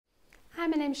Hi,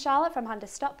 my name's Charlotte from Honda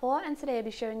Stockport, and today I'll be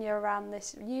showing you around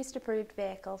this used approved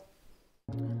vehicle.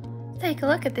 Take a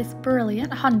look at this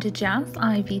brilliant Honda Jazz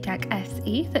i-VTEC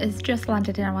SE that has just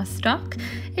landed in our stock.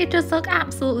 It does look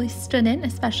absolutely stunning,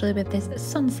 especially with this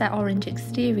sunset orange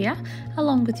exterior,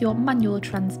 along with your manual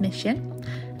transmission.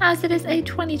 As it is a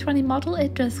 2020 model,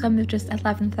 it does come with just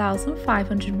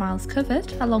 11,500 miles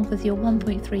covered, along with your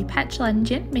 1.3 petrol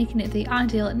engine, making it the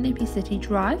ideal nippy city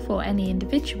drive for any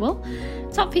individual.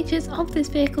 Top features of this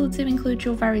vehicle do include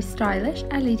your very stylish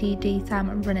LED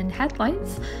daytime running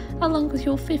headlights, along with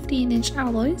your 15-inch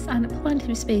alloys and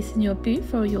plenty of space in your boot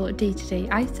for your day-to-day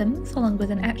items, along with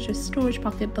an extra storage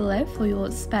pocket below for your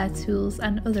spare tools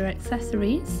and other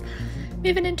accessories.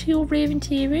 Moving into your rear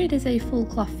interior, it is a full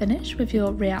cloth finish with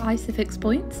your rear ISOFIX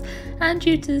points, and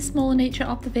due to the smaller nature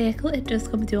of the vehicle, it does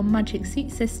come with your magic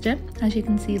seat system, as you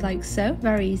can see like so,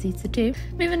 very easy to do.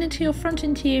 Moving into your front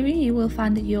interior, you will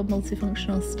find your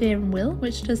multifunctional steering wheel,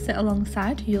 which does sit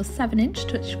alongside your 7-inch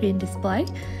touchscreen display.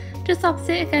 Just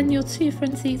opposite, again, your two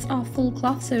front seats are full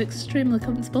cloth, so extremely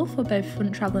comfortable for both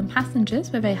front travelling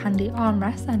passengers with a handy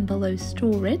armrest and below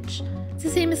storage. To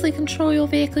seamlessly control your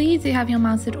vehicle, you do have your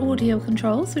mounted audio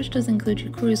controls, which does include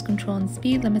your cruise control and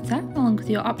speed limiter, along with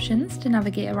your options to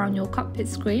navigate around your cockpit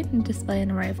screen and display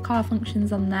an array of car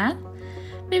functions on there.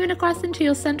 Moving across into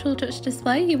your central touch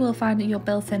display, you will find your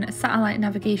built-in satellite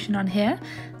navigation on here.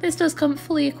 This does come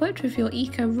fully equipped with your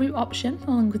eco route option,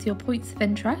 along with your points of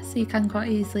interest, so you can quite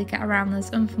easily get around those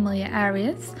unfamiliar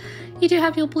areas. You do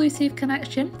have your Bluetooth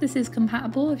connection. This is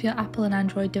compatible with your Apple and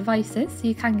Android devices, so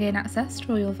you can gain access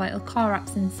to all your vital car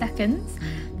apps in seconds.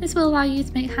 This will allow you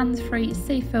to make hands-free,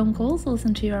 safe phone calls,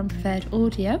 listen to your own preferred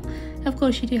audio. Of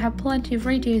course, you do have plenty of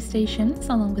radio stations,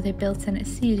 along with a built-in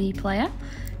CD player.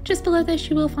 Just below this,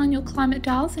 you will find your climate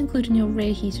dials, including your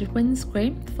rear heated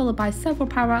windscreen, followed by several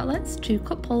power outlets, 2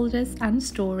 cup holders and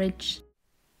storage.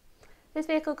 This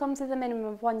vehicle comes with a minimum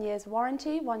of 1 year's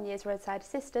warranty, 1 year's roadside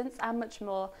assistance and much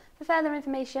more. For further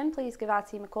information, please give our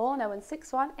team a call on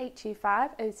 0161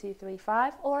 825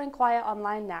 0235 or inquire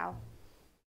online now.